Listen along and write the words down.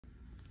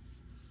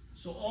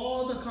So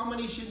all the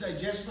combinations I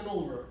just went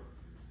over,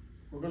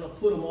 we're gonna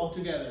put them all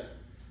together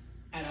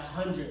at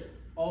 100,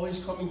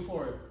 always coming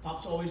forward.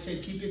 Pops always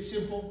said, keep it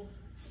simple.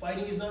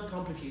 Fighting is not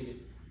complicated.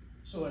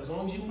 So as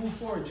long as you move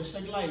forward, just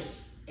like life,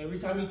 every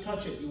time you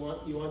touch it, you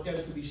want them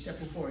to be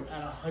stepping forward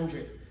at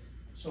 100.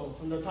 So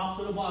from the top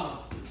to the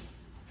bottom,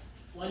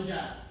 one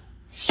jab,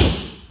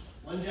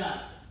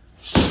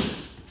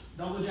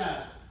 double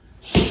jab,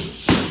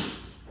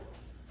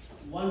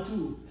 1,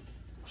 2,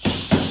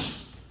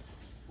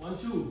 1,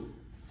 2,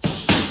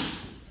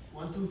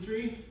 1, 2,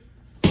 3,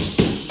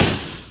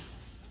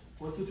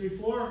 1, 2, 3,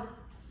 4,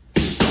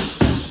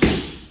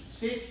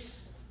 6.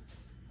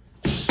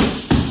 Good,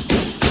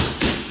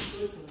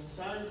 on the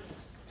side.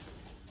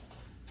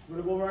 We're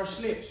gonna go over our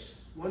slips.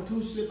 1,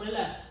 2, slip my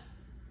left.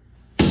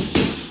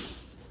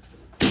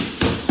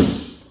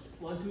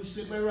 1, 2,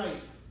 slip my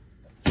right.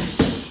 Good.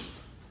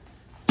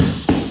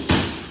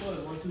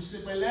 1, 2,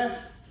 slip my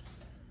left.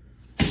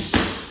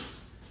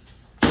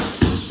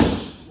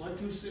 1,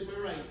 2, slip my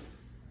right.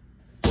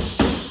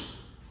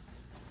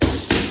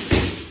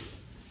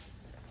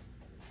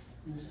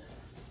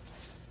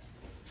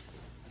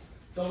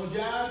 Double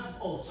jab.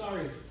 Oh,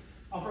 sorry.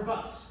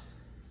 Uppercuts.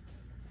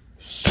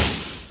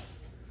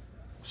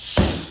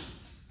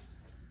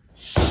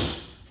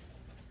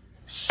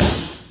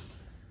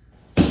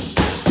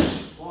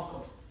 Walk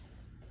 'em.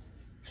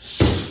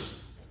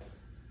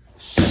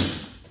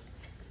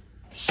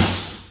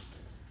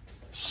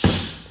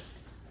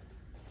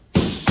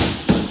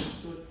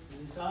 Good.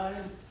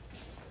 Inside.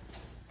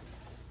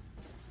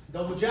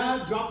 Double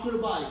jab. Drop to the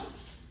body.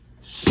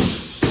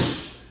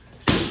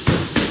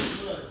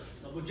 Good.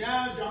 Double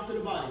jab. Drop to the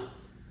body.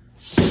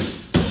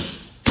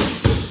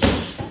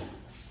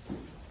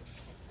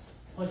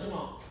 Punch them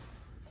out.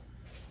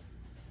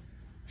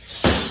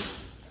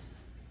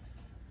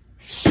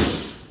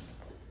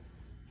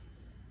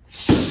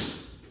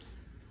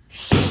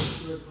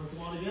 Good. Punch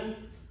them out again.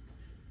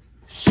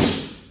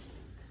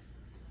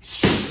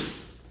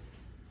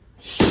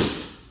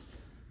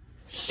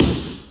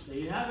 There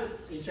you have it.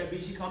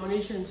 HIBC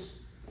combinations.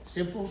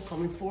 Simple,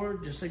 coming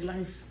forward, just like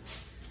life.